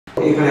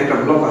এখানে একটা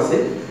ব্লক আছে,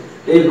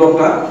 এই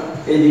ব্লকটা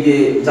এইদিকে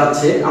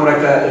যাচ্ছে, আমরা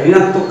একটা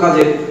ঋণাত্মক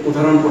কাজের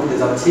উদাহরণ করতে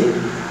যাচ্ছি।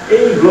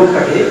 এই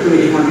ব্লকটাকে তুমি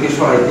এখান থেকে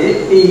সরাইতে,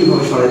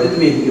 এইভাবে সরাইতে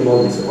তুমি এইদিকে বল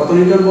দিছো, কত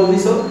নিউটন বল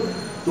দিছো?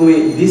 তুমি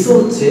দিছো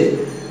হচ্ছে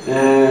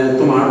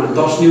তোমার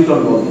 10 নিউটন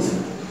বল দিছো।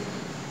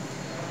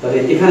 তাহলে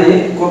এখানে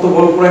কত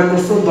বল প্রয়োগ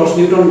করছো? 10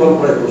 নিউটন বল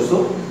প্রয়োগ করছো।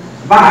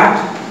 বাট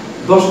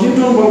 10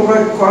 নিউটন বল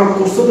প্রয়োগ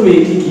করছো তুমি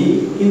ঠিকই,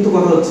 কিন্তু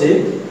কথা হচ্ছে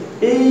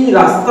এই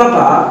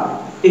রাস্তাটা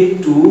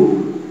একটু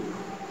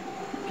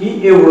কি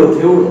এবড়ো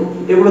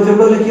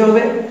থেবড়ো হলে কি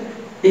হবে?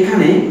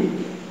 এখানে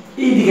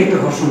এই দিকে একটা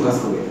ঘর্ষণ কাজ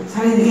করবে।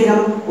 স্যার এইদিকে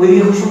গেল,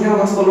 ওইদিকে ঘর্ষণ কেন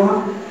কাজ করলো না?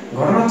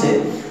 ঘটনা হচ্ছে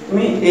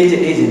তুমি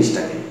এই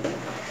জিনিসটাকে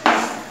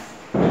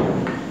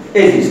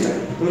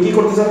তুমি কি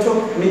করতে চাচ্ছ?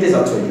 নিতে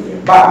চাচ্ছ এইদিকে।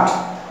 বাট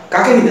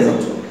কাকে নিতে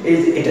চাচ্ছ? এই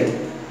যে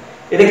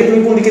এটাকে তুমি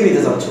কোন দিকে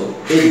নিতে চাচ্ছ?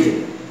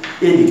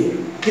 এইদিকে।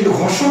 কিন্তু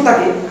ঘর্ষণ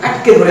তাকে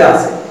আটকে ধরে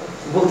আছে,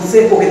 বলতেছে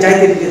ওকে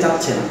যাইতে দিতে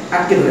চাচ্ছে না,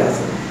 আটকে ধরে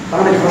আছে। তার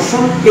মানে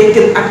ঘর্ষণ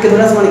আটকে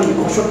ধরে আছে মানে কি?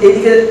 ঘর্ষণ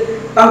এইদিকে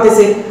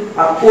টানতেছে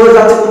আর ওর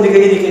যাচ্ছে কোন দিকে?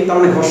 এইদিকে। তার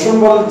মানে ঘর্ষণ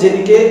বল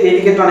যেদিকে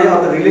এইদিকে টানে,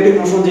 অর্থাৎ রিলেটিভ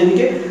মোশন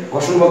যেদিকে,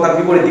 ঘর্ষণ বল তার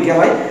বিপরীত দিকে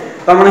হয়।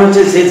 তার মানে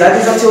হচ্ছে যে যাইতে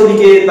চাচ্ছে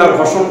ওইদিকে তার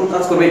ঘর্ষণ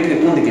কাজ করবে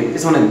কোন দিকে?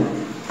 পিছনে।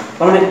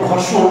 তার মানে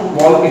ঘর্ষণ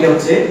বল এটা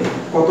হচ্ছে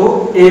কত?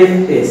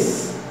 Fs।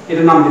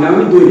 এটার নাম দিলাম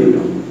আমি 2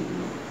 নিউটন।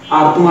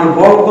 আর তোমার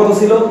বল কত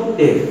ছিল?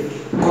 F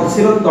কত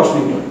ছিল? 10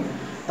 নিউটন।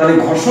 তাহলে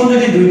ঘর্ষণ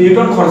যদি 2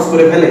 নিউটন খরচ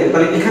করে ফেলে,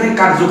 তাহলে এখানে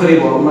কার্যকরী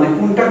বল মানে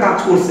কোনটা কাজ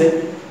করছে?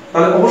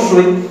 তাহলে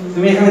অবশ্যই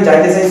তুমি এখানে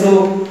যাইতে চাইছো,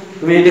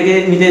 তুমি এটাকে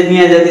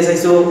নিয়ে যেতে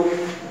চাইছো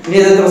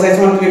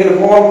মানে তুমি এখানে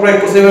বল প্রয়োগ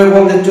করছো, এভাবে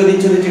বল দিচ্ছ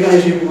এখানে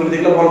এসে করে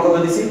দেখলে বল কত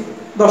দিছি?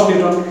 10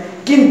 নিউটন।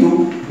 কিন্তু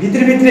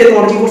ভিতরে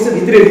তোমার কি করছে?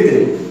 ভিতরে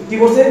কি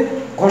করছে?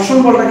 ঘর্ষণ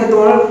বলটাকে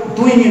তোমার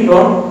 2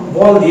 নিউটন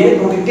বল দিয়ে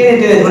তোমাকে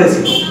টেনে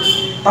ধরেছিল।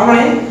 তার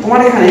মানে তোমার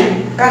এখানে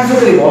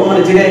কার্যকরী বল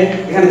মানে যেটা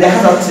এখানে দেখা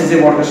যাচ্ছে যে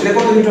বলটা, সেটা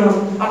কত নিউটন?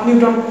 8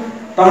 নিউটন।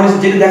 তার মানে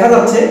যেটা দেখা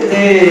যাচ্ছে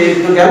যে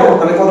গেল,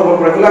 তাহলে কত বল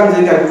প্রয়োগ করলে আমি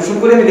যদি ক্যালকুলেশন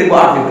করি আমি দেখবো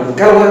 8 নিউটন।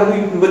 গেল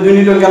 2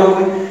 নিউটন গেল।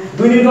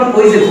 2 নিউটন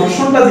ওই যে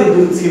ঘর্ষণটা যে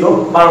ছিল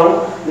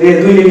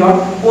 2 নিউটন,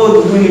 ও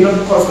 2 নিউটন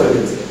খরচ করে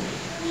ফেলছে।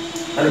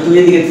 তাহলে তুমি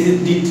এদিকে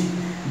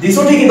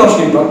দিছো ঠিকই 10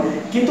 নিউটন,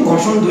 কিন্তু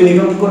ঘর্ষণ 2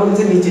 নিউটন কি করে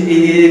ফেলছে? নিচে এই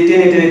যে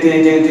টেনে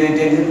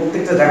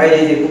প্রত্যেকটা জায়গায়,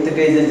 এই যে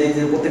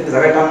প্রত্যেকটা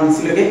জায়গায় টান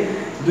দিছিল কে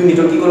 2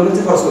 নিউটন কি করে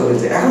ফেলছে? খরচ করে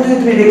ফেলছে। এখন যদি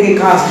তুমি এটাকে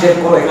কাজ হিসাব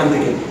করো এখান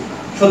থেকে,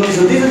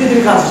 সত্যি যদি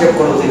তুমি কাজ হিসাব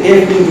করো যে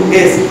F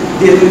 * S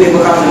দিয়ে তুমি দেখো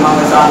কাজের মান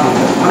আছে 8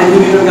 নিউটন, মানে 2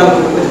 নিউটন গেল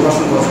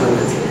ঘর্ষণ খরচ করে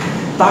ফেলছে।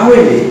 তাহলে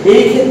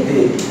এই ক্ষেত্রে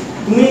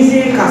তুমি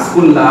যে কাজ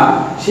করলা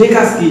সেই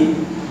কাজ কি?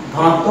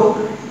 ধনাত্মক,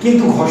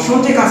 কিন্তু ঘর্ষণ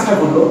যে কাজটা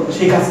করলো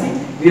সেই কাজ কি?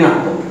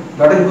 ঋণাত্মক।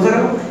 ব্যাপারটা বোঝা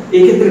গেল?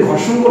 এই ক্ষেত্রে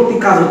ঘর্ষণ কর্তৃক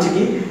কাজ হচ্ছে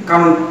কি?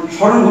 কারণ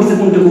সরণ ঘটছে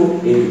কোনটুকু?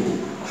 এইটুকু।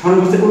 সরণ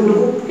ঘটছে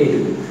কোনটুকু?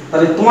 এইটুকু।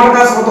 তাহলে তোমার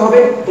কাজ কত হবে?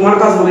 তোমার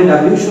কাজ হবে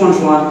W =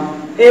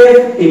 F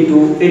ইনটু,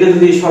 এটা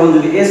যদি সরণ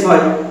যদি S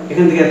হয়,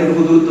 এখান থেকে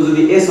এতটুকু দূরত্ব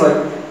যদি S হয়,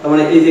 তার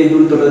মানে এই যে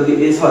দূরত্বটা যদি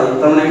S হয়,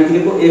 তার মানে আমি কি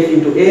লিখব? F *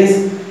 S।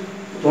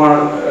 তোমার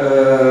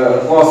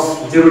cos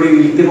 0 ডিগ্রি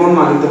লিখতে পারো,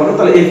 না লিখতে পারো,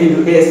 তাহলে F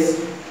 * S,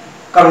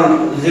 কারণ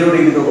 0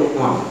 ডিগ্রি তো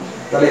মান,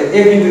 তাহলে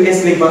F * S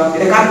লিখবা।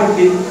 এটা কার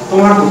কর্তৃক?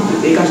 তোমার কর্তৃক।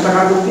 এই কাজটা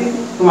কার কর্তৃক?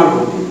 তোমার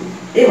কর্তৃক।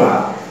 এবার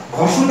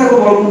ঘর্ষণটাকে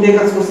বল কোন দিকে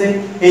কাজ করছে?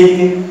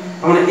 এইদিকে।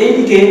 তার মানে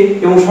এইদিকে,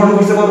 এবং সরণ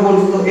করছে কত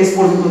পর্যন্ত? S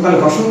পর্যন্ত। তাহলে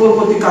ঘর্ষণ বল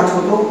কর্তৃক কাজ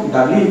কত?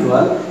 W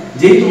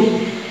 = যেহেতু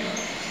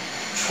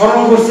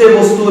সরণ করছে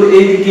বস্তুর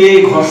এইদিকে,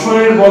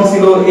 ঘর্ষণের বল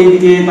ছিল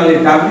এইদিকে, তাহলে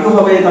W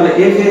হবে, তাহলে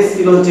Fs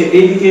ছিল হচ্ছে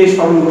এইদিকে,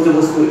 সরণ করছে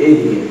বস্তুর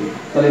এইদিকে,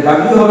 তাহলে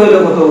W হবে হলো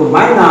কত?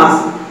 Minus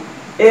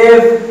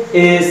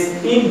Fs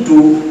into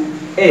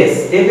S।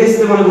 Fs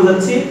মানে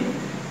বোঝাচ্ছি,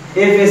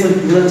 Fs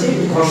বোঝাচ্ছি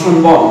ঘর্ষণ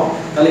বল,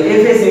 তাহলে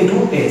Fs ইনটু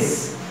S।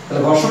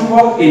 তাহলে ঘর্ষণ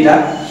বল এটা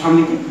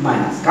সামনে কি?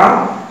 মাইনাস,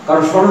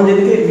 কারণ সরণ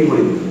যেদিকে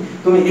বিপরীত দিকে।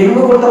 তুমি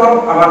এভাবে করতে পারো,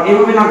 আবার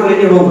এভাবে না করে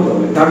এভাবে করতে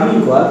হবে। W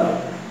 =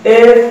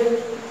 F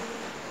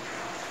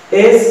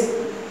S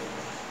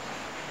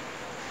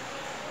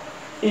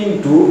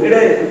ইনটু, এটা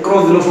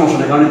ক্রস দিলেও সমস্যা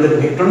নেই, কারণ এটা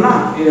ভেক্টর না,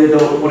 এটা তো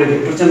উপরে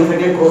ভেক্টর চিহ্ন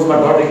থাকে, ক্রস বা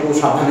ডট একটু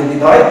সাবধানে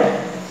দিতে হয়।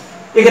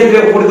 এক্ষেত্রে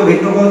উপরে তো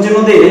ভেক্টর কোন চিহ্ন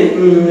দেয়,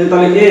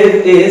 তাহলে F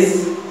S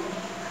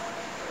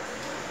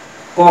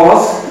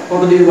cos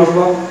কত ডিগ্রি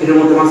বসাবো? এটার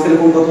মধ্যে মাঝখানে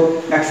কোণ কত?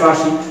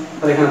 180।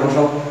 তাহলে এখানে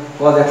বসাও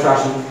cos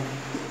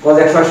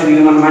 180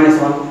 ডিগ্রি মানে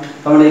 -1।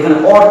 তার মানে এখানে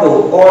অটো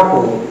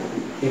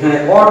এখানে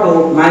অটো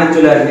মাইনাস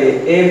চলে আসবে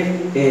F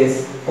S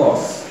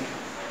cos।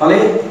 তাহলে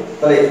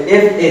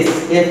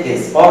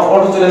Fs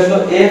অটো চলে আসলো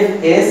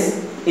Fs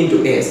ইনটু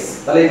S।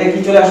 তাহলে এটা কি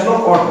চলে আসলো?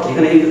 অটো।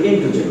 এখানে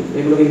ইনটু ছিল,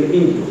 এগুলো কিন্তু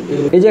ইনটু।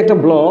 এই যে একটা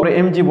ব্লক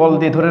mg বল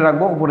দিয়ে ধরে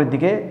রাখবো, উপরের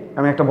দিকে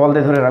আমি একটা বল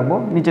দিয়ে ধরে রাখবো,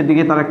 নিচের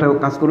দিকে তার একটা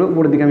কাজ করবে,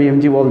 উপরের দিকে আমি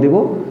mg বল দিব।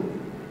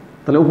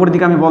 তাহলে উপরের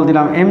দিকে আমি বল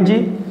দিলাম mg,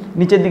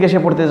 নিচের দিকে সে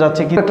পড়তে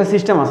যাচ্ছে। কি একটা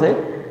সিস্টেম আছে,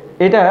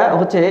 এটা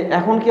হচ্ছে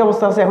এখন কি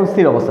অবস্থা আছে? এখন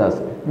স্থির অবস্থা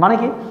আছে। মানে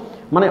কি?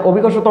 মানে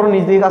অভিকর্ষ ত্বরণ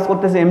নিচ দিকে কাজ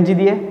করতেছে mg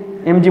দিয়ে,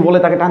 mg বলে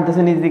তাকে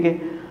টানতেছে নিচ দিকে।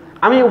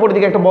 আমি উপরের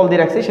দিকে একটা বল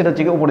দিয়ে রাখছি, সেটা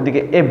হচ্ছে উপরের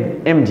দিকে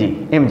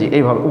mg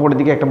এইভাবে উপরের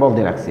দিকে একটা বল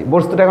দিয়ে রাখছি।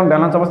 বস্তুটা এখন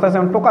ব্যালেন্স অবস্থা আছে,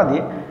 আমি টোকা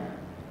দিয়ে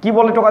কি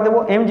বলে টোকা দেবো?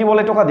 mg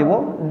বলে টোকা দেবো,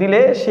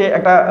 দিলে সে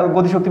একটা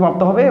গতিশক্তি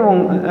প্রাপ্ত হবে এবং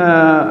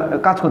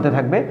কাজ করতে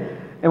থাকবে।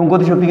 এবং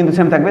গতিশক্তি কিন্তু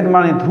সেম থাকবে,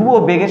 মানে ধ্রুব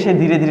বেগে সে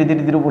ধীরে ধীরে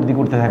ধীরে ধীরে উপর দিকে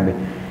উঠতে থাকবে।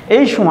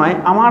 এই সময়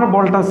আমার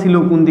বলটা ছিল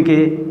কোন দিকে,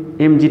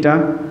 mgটা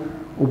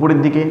উপরের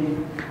দিকে,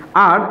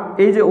 আর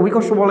এই যে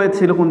অভিকর্ষ বল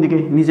ছিল কোন দিকে,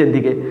 নিচের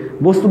দিকে।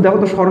 বস্তু দেখো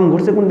তো স্মরণ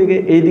ঘটছে কোন দিকে,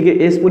 এই দিকে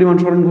s পরিমাণ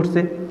স্মরণ ঘটছে।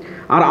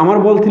 আর আমার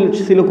বল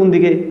ছিল কোন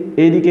দিকে,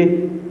 এই দিকে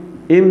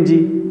mg।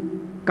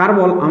 কার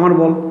বল? আমার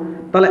বল।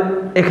 তাহলে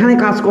এখানে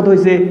কাজ কত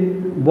হয়েছে,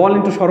 বল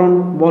ইন্টু স্মরণ,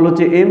 বল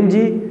হচ্ছে mg,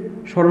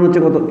 স্মরণ হচ্ছে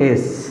কত,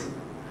 s।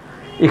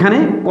 এখানে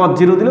cos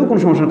 0 দিলেও কোনো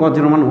সমস্যা নেই, cos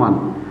 0 মান 1।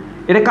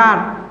 এটা কার?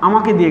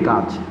 আমাকে দিয়ে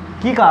কাজ।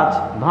 কি কাজ?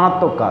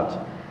 ধনাত্মক কাজ।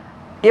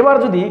 এবার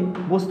যদি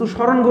বস্তু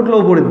স্মরণ ঘটলো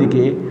উপরের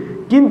দিকে,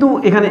 কিন্তু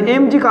এখানে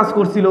mg কাজ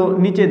করছিল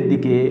নিচের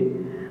দিকে,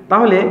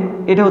 তাহলে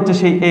এটা হচ্ছে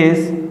সেই s।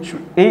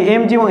 এই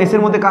mg এবং s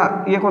এর মধ্যে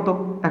ইয়ে কত,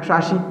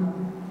 180।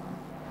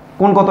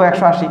 কোন কত,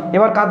 180।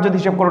 এবার কাজ যদি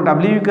হিসাব করো,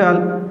 w equal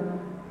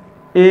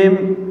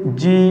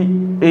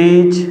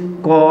mgh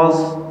cos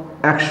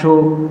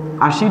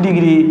 180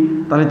 degree,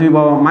 তাহলে তুমি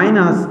পাবো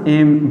মাইনাস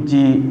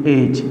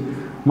mgh,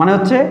 মানে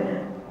হচ্ছে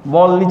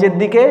বল নিচের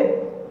দিকে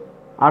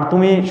আর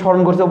তুমি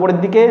স্মরণ করছো উপরের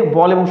দিকে,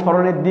 বল এবং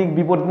স্মরণের দিক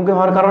বিপরীতমুখী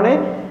হওয়ার কারণে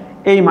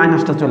এই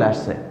মাইনাসটা চলে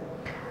আসছে।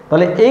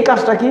 তাহলে এই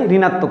কাজটা কি?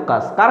 ঋণাত্মক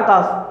কাজ। কার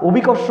কাজ?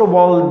 অভিকর্ষ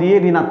বল দিয়ে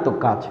ঋণাত্মক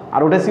কাজ।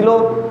 আর ওটা ছিল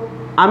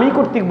আমি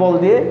কর্তৃক বল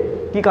দিয়ে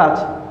কি কাজ,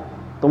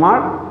 তোমার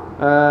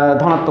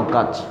ধনাত্মক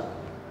কাজ।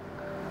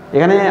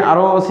 এখানে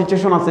আরও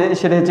সিচুয়েশন আছে,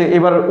 সেটা হচ্ছে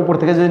এবার উপর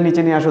থেকে যদি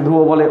নিচে নিয়ে আসো ধ্রুব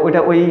বলে,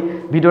 ওই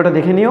ভিডিওটা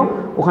দেখে নিও,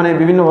 ওখানে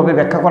বিভিন্নভাবে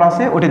ব্যাখ্যা করা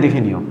আছে, ওটা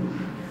দেখে নিও।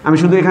 আমি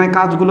শুধু এখানে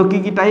কাজগুলো কী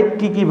কী টাইপ,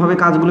 কীভাবে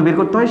কাজগুলো বের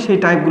করতে হয় সেই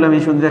টাইপগুলো আমি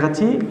শুধু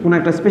দেখাচ্ছি। কোনো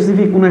একটা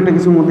স্পেসিফিক কোনো একটা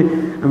কিছুর মধ্যে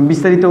আমি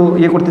বিস্তারিত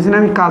ইয়ে করতেছি না,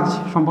 আমি কাজ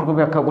সম্পর্কে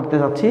ব্যাখ্যা করতে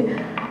যাচ্ছি।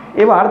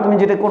 এবার তুমি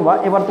যেটা করবা,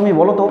 এবার তুমি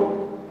বলো তো,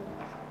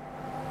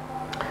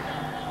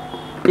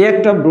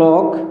 একটা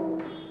ব্লক,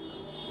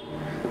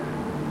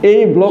 এই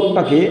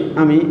ব্লকটাকে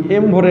আমি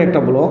m ভরের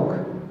একটা ব্লক,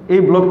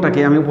 এই ব্লকটাকে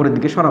আমি উপরের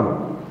দিকে সরাবো।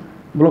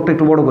 ব্লকটা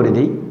একটু বড় করে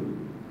দিই।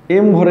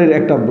 m ভরের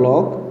একটা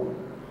ব্লক,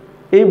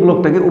 এই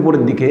ব্লকটাকে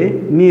উপরের দিকে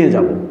নিয়ে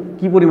যাব।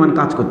 কি পরিমাণ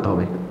কাজ করতে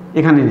হবে,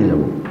 এখানে নিয়ে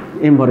যাব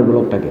m ভরের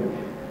ব্লকটাকে,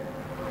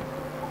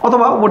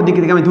 অথবা উপরের দিকে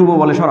আমি ধ্রুব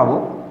বলে সরাবো।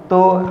 তো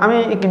আমি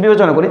একটু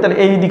বিবেচনা করি, তাহলে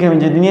এই দিকে আমি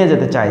যদি নিয়ে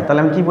যেতে চাই, তাহলে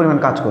আমি কী পরিমাণ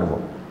কাজ করব।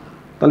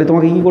 তাহলে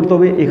তোমাকে কী করতে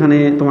হবে, এখানে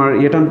তোমার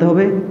ইয়ে টানতে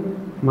হবে,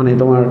 মানে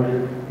তোমার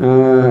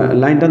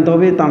লাইন টানতে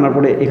হবে, টানার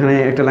পরে এখানে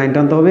একটা লাইন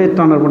টানতে হবে,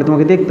 টানার পরে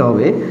তোমাকে দেখতে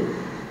হবে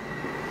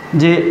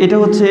যে এটা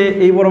হচ্ছে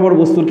এই বরাবর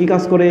বস্তুর কি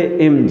কাজ করে,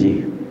 mg।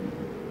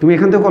 তুমি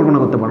এখান থেকে কল্পনা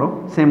করতে পারো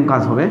সেম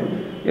কাজ হবে।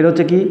 এটা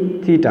হচ্ছে কি,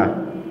 থিটা।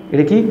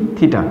 এটা কি,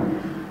 থিটা।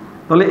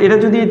 তাহলে এটা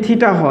যদি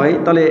থিটা হয়,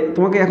 তাহলে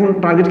তোমাকে এখন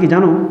টার্গেট কি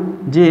জানো,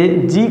 যে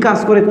জি কাজ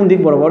করে কোন দিক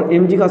বরাবর,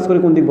 mg কাজ করে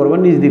কোন দিক বরাবর,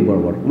 নিচ দিক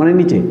বরাবর, মানে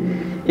নিচে।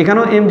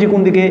 এখানেও mg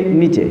কোন দিকে,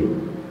 নিচে।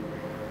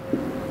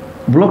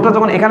 ব্লকটা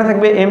যখন এখানে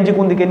থাকবে mg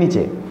কোন দিকে,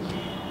 নিচে।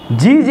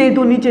 জি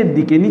যেহেতু নিচের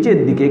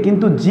দিকে,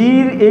 কিন্তু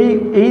জির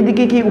এই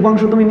দিকে কি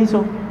উপাংশ তুমি নিছো,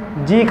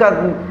 জি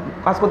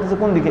কাজ করতেছে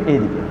কোন দিকে, এই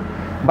দিকে।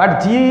 বাট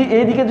জি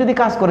এই দিকে যদি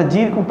কাজ করে,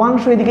 জির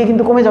উপাংশ এদিকে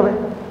কিন্তু কমে যাবে।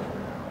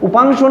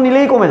 উপাংশ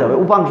নিলেই কমে যাবে,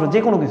 উপাংশ যে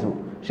কোনো কিছু,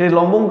 সে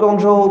লম্ব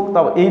অংশ হোক, তা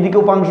এই দিকে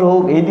উপাংশ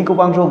হোক, এই দিকে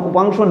উপাংশ হোক,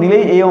 উপাংশ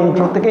নিলেই এই অংশ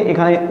থেকে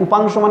এখানে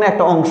উপাংশ মানে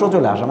একটা অংশ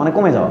চলে আসা, মানে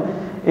কমে যাওয়া,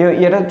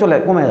 এটা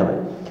কমে যাবে।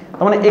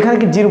 তার মানে এখানে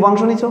কি জির উপাংশ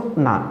নিছো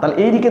না, তাহলে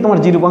এই দিকে তোমার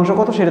জির উপাংশ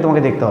কত সেটা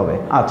তোমাকে দেখতে হবে।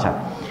 আচ্ছা,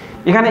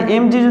 এখানে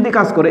mg যদি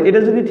কাজ করে, এটা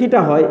যদি থিটা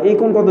হয়, এই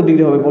কোণ কত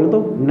ডিগ্রি হবে বলো তো,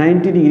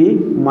 90 ডিগ্রি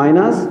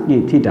মাইনাস কি,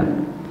 থিটা।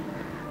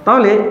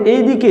 তাহলে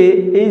এই দিকে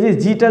এই যে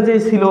জিটা যে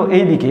ছিল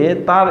এই দিকে,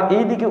 তার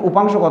এই দিকে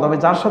উপাংশ কত হবে,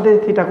 যার সাথে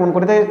থিটা কোণ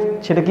করে থাকে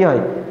সেটা কি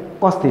হয়,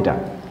 cos থিটা।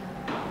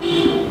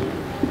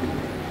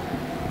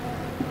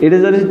 এটা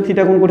যদি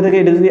থিটা কোণ করে থাকে,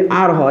 এটা যদি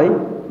আর হয়,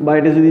 বা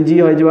এটা যদি জি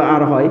হয়, যে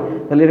আর হয়,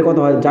 তাহলে এটা কত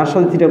হয়, যার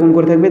সাথে থিটা কোণ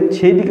করে থাকবে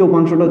সেই দিকে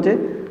উপাংশটা হচ্ছে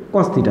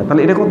cos থিটা।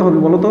 তাহলে এটা কত হবে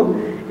বলো তো,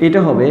 এটা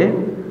হবে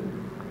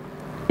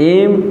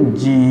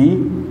mg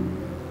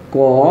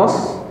cos,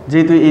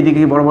 যেহেতু এইদিকে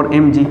বরাবর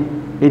mg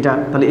এটা,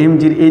 তাহলে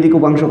mgর এইদিকে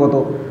উপাংশ কত,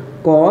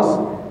 cos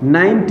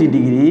 90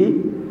 degree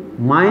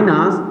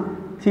minus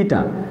theta.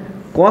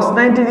 cos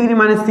 90 degree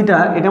minus theta,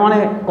 এটা মানে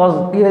cos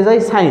কি হয়ে যায়,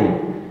 সাইন,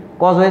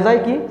 cos হয়ে যায়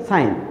কি,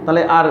 সাইন।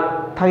 তাহলে আর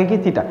থাকে কি,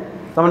 থিটা।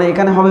 তার মানে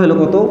এখানে হবে হলো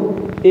কত,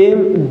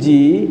 mg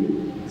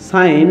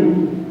সাইন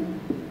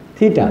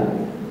থিটা।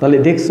 তাহলে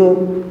দেখছো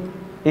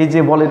এই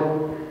যে বলের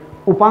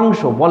উপাংশ,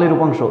 বলের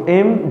উপাংশ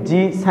mg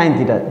সাইন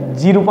থিটা,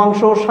 জির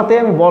উপাংশর সাথে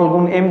আমি বল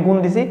গুণ m গুণ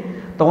দিছি,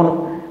 তখন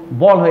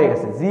বল হয়ে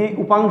গেছে জি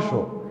উপাংশ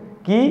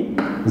কি,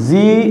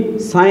 জি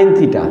সাইন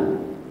থিটা।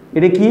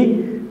 এটা কি,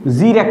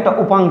 জির একটা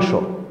উপাংশ,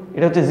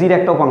 এটা হচ্ছে জির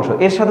একটা উপাংশ।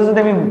 এর সাথে যদি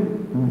আমি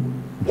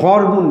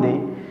ভর গুণ দিই,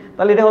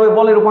 তাহলে এটা হবে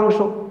বলের উপাংশ।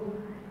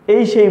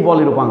 এই সেই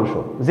বলের উপাংশ,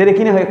 যেটা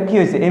কিনে কি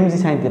হয়েছে, mg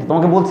সাইন থিটা।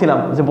 তোমাকে বলছিলাম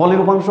যে বলের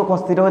উপাংশ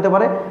cos থিটা হতে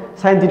পারে,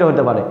 সাইন থিটা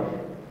হতে পারে।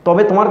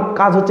 তবে তোমার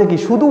কাজ হচ্ছে কি,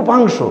 শুধু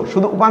উপাংশ,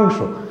 শুধু উপাংশ,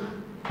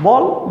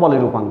 বল,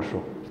 বলের উপাংশ।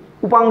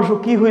 উপাংশ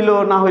কি হইলো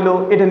না হইলো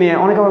এটা নিয়ে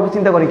অনেকে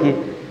চিন্তা করে কি,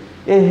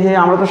 হে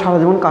আমরা তো সারা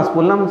জীবন কাজ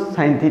করলাম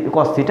সাইন থিটা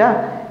cos থিটা,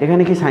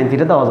 এখানে কি সাইন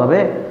থিটা দেওয়া যাবে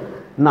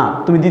না,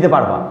 তুমি দিতে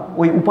পারবা,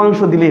 ওই উপাংশ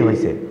দিলেই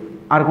হয়েছে,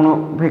 আর কোনো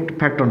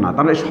ফ্যাক্টর না।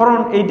 তাহলে স্মরণ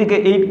এইটিকে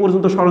 8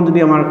 পর্যন্ত স্মরণ যদি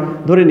আমার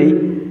ধরে নেই,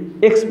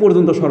 x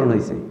পর্যন্ত স্মরণ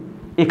হয়েছে,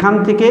 এখান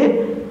থেকে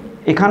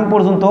এখান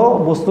পর্যন্ত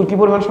বস্তুর কি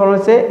পরিমাণ সরণ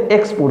হয়েছে,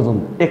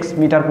 এক্স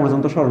মিটার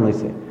পর্যন্ত সরণ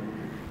হয়েছে।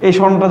 এই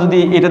সরণটা যদি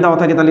এটা দেওয়া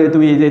থাকে তাহলে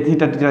তুমি এই যে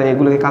থিটা টিটা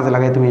এগুলোকে কাজে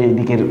লাগাই তুমি এই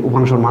দিকের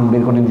উপাংশের মান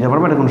বের করে নিতে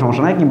পারবে, এটা কোনো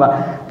সমস্যা নাই। কিংবা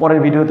পরের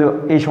ভিডিওতে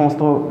এই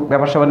সমস্ত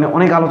ব্যাপার স্যাপার নিয়ে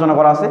অনেক আলোচনা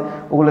করা আছে,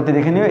 ওগুলোতে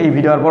দেখে নিও, এই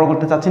ভিডিও আর বড়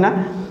করতে চাচ্ছি না।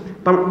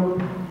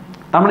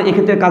 তার মানে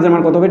এক্ষেত্রে কাজের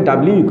মান কত হবে,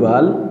 ডাব্লিউ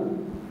ইকুয়াল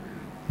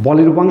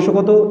বলের উপাংশ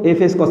কত, এফ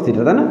এস কস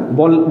থিটা, তাই না?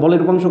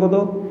 বলের উপাংশ কত,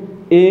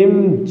 এম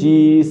জি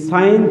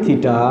সাইন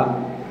থিটা,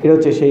 এটা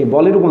হচ্ছে সেই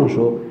বলের উপাংশ,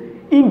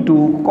 ইন্টু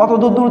কত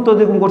দূরত্ব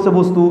অতিক্রম করছে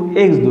বস্তু,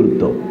 এক্স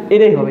দূরত্ব,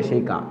 এটাই হবে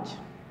সেই কাজ।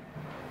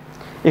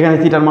 এখানে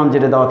থিটার মান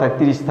যেটা দেওয়া থাক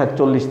 30 থাক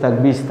 40 থাক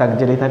 20 থাক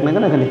যেটাই থাক না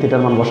কেন, এখানে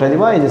থিটার মান বসাই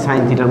দিবা, এই যে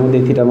সাইন থিটার মধ্যে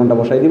থিটার মানটা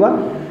বসাই দিবা,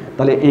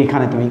 তাহলে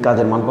এইখানে তুমি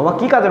কাজের মান পাবা।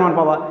 কি কাজের মান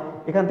পাবা,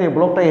 এখান থেকে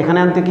ব্লকটা এখানে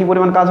আনতে কী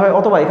পরিমাণ কাজ হয়,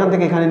 অথবা এখান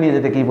থেকে এখানে নিয়ে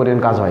যেতে কী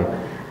পরিমাণ কাজ হয়।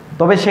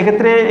 তবে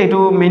সেক্ষেত্রে একটু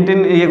মেনটেন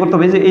করতে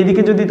হবে যে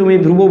এইদিকে যদি তুমি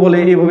ধ্রুব বলে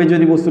এইভাবে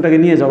যদি বস্তুটাকে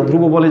নিয়ে যাও,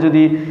 ধ্রুব বলে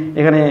যদি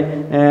এখানে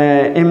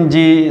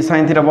এমজি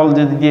সাইন থিটা বল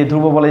যদি দিয়ে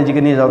ধ্রুব বলে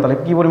এইদিকে নিয়ে যাও, তাহলে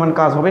কী পরিমাণ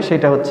কাজ হবে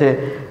সেটা হচ্ছে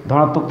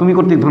ধনাত্মক, তুমি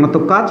কর্তৃক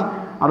ধনাত্মক কাজ,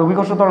 আর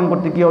অভিকর্ষ ত্বরণ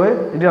করতে কী হবে,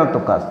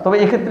 ঋণাত্মক কাজ। তবে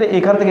এক্ষেত্রে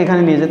এখান থেকে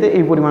এখানে নিয়ে যেতে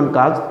এই পরিমাণ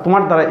কাজ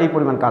তোমার দ্বারা এই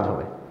পরিমাণ কাজ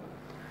হবে।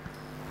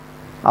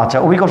 আচ্ছা,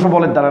 অভিকর্ষ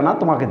বলের দ্বারা না,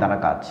 তোমাকে দ্বারা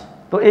কাজ।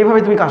 তো এইভাবে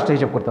তুমি কাজটা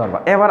হিসাব করতে পারবা।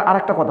 এবার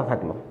আরেকটা কথা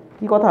থাকলো,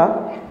 কি কথা,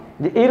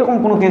 যে এইরকম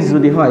কোনো কেস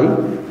যদি হয়,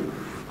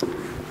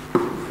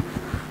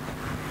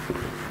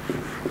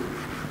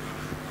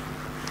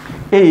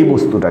 এই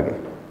বস্তুটাকে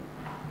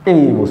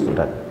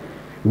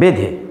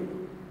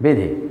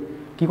বেঁধে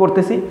কি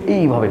করতেছি,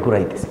 এইভাবে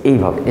ঘুরাইতেছি,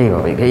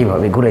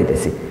 এইভাবে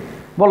ঘুরাইতেছি,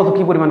 বলো তো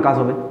কি পরিমাণ কাজ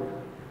হবে।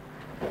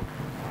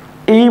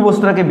 এই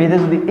বস্তুটাকে বেঁধে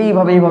যদি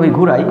এইভাবে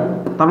ঘুরাই,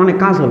 তার মানে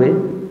কাজ হবে,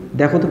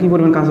 দেখো তো কি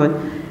পরিমাণ কাজ হয়।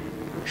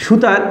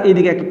 সুতার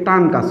এইদিকে একটা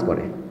টান কাজ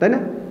করে, তাই না?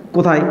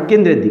 কোথায়,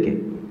 কেন্দ্রের দিকে,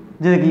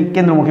 যেটা কি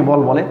কেন্দ্রমুখী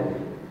বল বলে,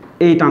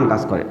 এই টান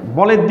কাজ করে।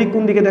 বলের দিক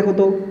কোন দিকে দেখো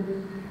তো,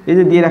 এই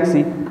যে দিয়ে রাখছি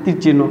তীর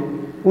চিহ্ন,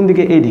 কোন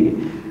দিকে, এই দিকে।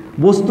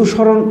 বস্তু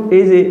সরণ,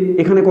 এই যে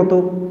এখানে কত,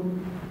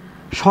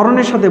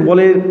 সরণের সাথে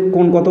বলের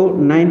কোণ কত,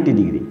 90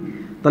 ডিগ্রি।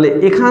 তাহলে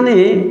এখানে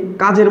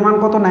কাজের মান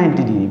কত,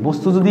 90 ডিগ্রি।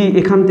 বস্তু যদি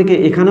এখান থেকে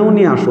এখানেও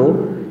নিয়ে আসো,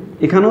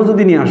 এখানেও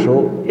যদি নিয়ে আসো,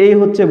 এই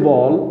হচ্ছে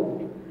বল,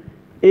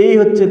 এই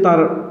হচ্ছে তার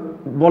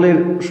বলের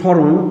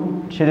সরণ,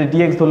 সেটা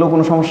ডিএক্স ধরলেও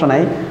কোনো সমস্যা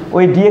নাই।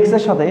 ওই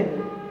ডিএক্সের সাথে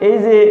এই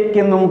যে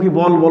কেন্দ্রমুখী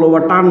বল বলো বা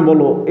টান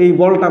বলো, এই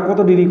বলটা কত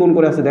ডিগ্রি কোণ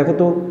করে আছে দেখো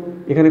তো,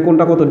 এখানে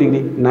কোণটা কত ডিগ্রি,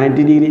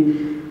 90 ডিগ্রি।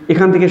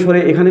 এখান থেকে সরে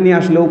এখানে নিয়ে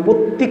আসলেও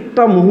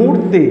প্রত্যেকটা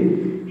মুহূর্তে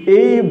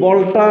এই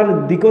বলটার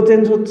দিকও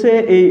চেঞ্জ হচ্ছে,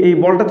 এই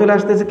বলটা চলে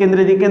আসতেছে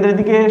কেন্দ্রের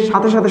দিকে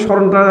সাথে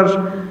সরণটার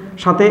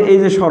সাথে এই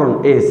যে সরণ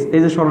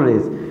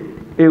এস,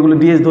 এগুলো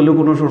ডিএস ধরলেও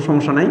কোনো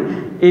সমস্যা নাই।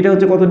 এইটা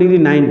হচ্ছে কত ডিগ্রি,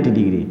 90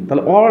 ডিগ্রি।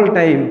 তাহলে অল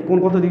টাইম কোন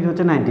কত ডিগ্রি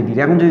হচ্ছে, 90 ডিগ্রি।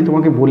 এখন যদি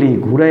তোমাকে বলি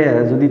ঘুরাইয়া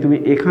যদি তুমি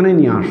এখানে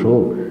নিয়ে আসো,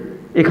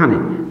 এখানে,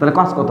 তাহলে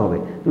কাজ কত হবে,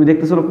 তুমি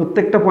দেখতেছো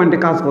প্রত্যেকটা পয়েন্টে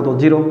কাজ কত,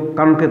 0।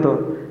 কারণ কে তো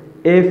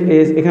এফ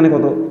এস, এখানে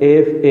কত,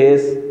 এফ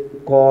এস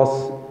কস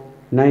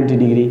 90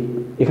 ডিগ্রি,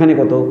 এখানে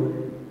কত,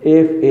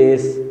 এফ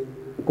এস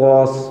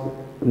কস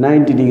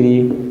 90 ডিগ্রি,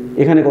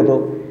 এখানে কত,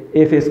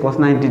 এফ এস কস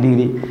 90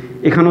 ডিগ্রি।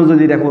 এখানেও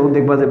যদি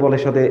দেখবা যে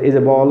বলের সাথে এই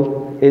যে বল,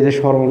 এই যে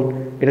সরণ,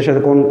 এটার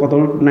সাথে কোণ কত,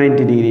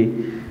 90 ডিগ্রি।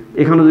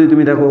 এখানেও যদি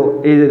তুমি দেখো,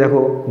 এই যে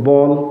দেখো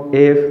বল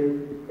এফ,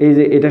 এই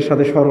যে এটার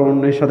সাথে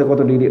সরণের সাথে কত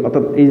ডিগ্রি,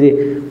 অর্থাৎ এই যে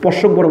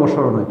স্পর্শক বরাবর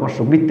সরণ হয়,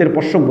 বৃত্তের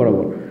স্পর্শক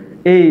বরাবর,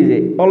 এই যে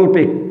অল্প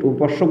একটু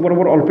স্পর্শক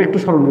বরাবর অল্প একটু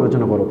সরণ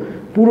বিবেচনা করো,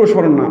 পুরো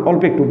সরণ না,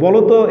 অল্প একটু। বলো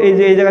তো এই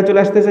যে এই জায়গায় চলে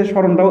আসতেছে,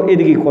 সরণটাও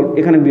এদিকে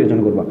এখানে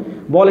বিবেচনা করবা,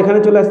 বল এখানে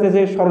চলে আসতেছে,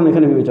 সরণ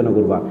এখানে বিবেচনা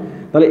করবা।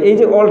 তাহলে এই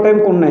যে অল টাইম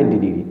কোণ 90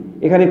 ডিগ্রি,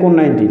 এখানে কোণ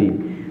 90 ডিগ্রি।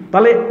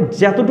 তাহলে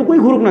যতটুকুই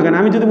ঘুরুক না কেন,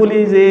 আমি যদি বলি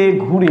যে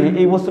ঘুরে,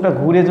 এই বস্তুটা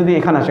ঘুরে যদি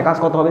এখানে আসে, কাজ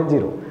কত হবে,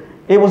 0।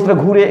 এই বস্তুটা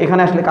ঘুরে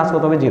এখানে আসলে কাজ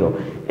কত হবে, 0।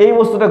 এই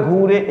বস্তুটা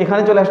ঘুরে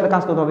এখানে চলে আসলে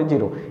কাজ কত হবে,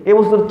 0। এই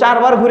বস্তুটা 4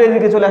 বার ঘুরে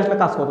এদিকে চলে আসলে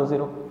কাজ কত,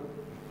 0।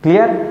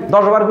 ক্লিয়ার?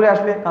 10 বার ঘুরে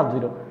আসলে কাজ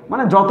 0।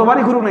 মানে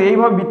যতবারই ঘুরুক না,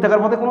 এইভাবে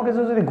বৃত্তাকার পথে কোনো কিছু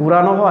যদি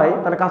ঘুরানো হয়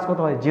তাহলে কাজ কত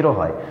হয়, 0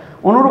 হয়।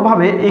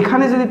 অনুরূপভাবে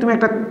এখানে যদি তুমি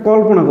একটা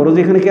কল্পনা করো যে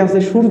এখানে কি আছে,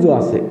 সূর্য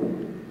আছে,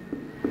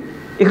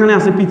 এখানে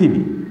আছে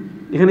পৃথিবী,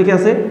 এখানে কি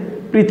আছে,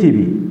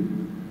 পৃথিবী।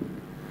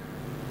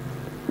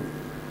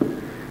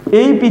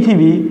 এই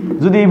পৃথিবী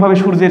যদি এইভাবে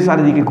সূর্যের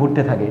চারিদিকে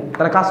ঘুরতে থাকে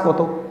তাহলে কাজ কত,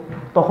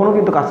 তখনও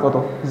কিন্তু কাজ কত,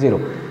 0।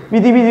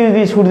 পৃথিবী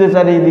যদি সূর্যের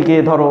চারিদিকে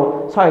ধরো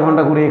 6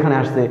 ঘন্টা ঘুরে এখানে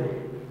আসছে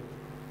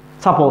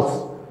সাপোজ,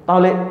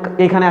 তাহলে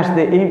এখানে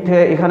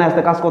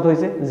আসতে কাজ কত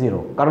হয়েছে, 0।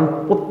 কারণ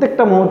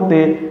প্রত্যেকটা মুহূর্তে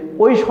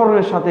ওই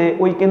সরণের সাথে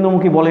ওই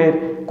কেন্দ্রমুখী বলের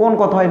কোণ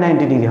কত হয়,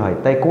 90 ডিগ্রি হয়,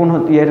 তাই কোণ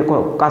এর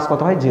কাজ কত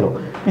হয়, 0।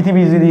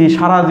 পৃথিবী যদি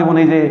সারা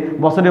জীবনে যে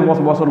বছরের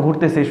বছর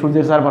ঘুরতেছে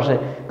সূর্যের চারপাশে,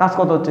 কাজ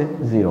কত হচ্ছে,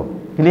 0।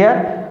 ক্লিয়ার?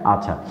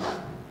 আচ্ছা,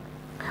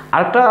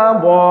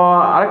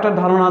 আরেকটা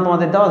ধারণা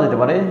তোমাদের দেওয়া যেতে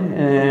পারে।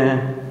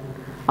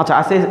 আচ্ছা,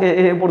 আজকে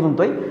এ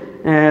পর্যন্তই।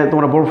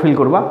 তোমরা বোর ফিল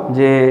করবা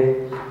যে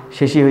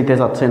শেষই হইতে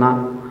যাচ্ছে না।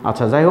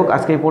 আচ্ছা, যাই হোক,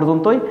 আজকে এই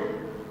পর্যন্তই।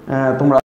 তোমরা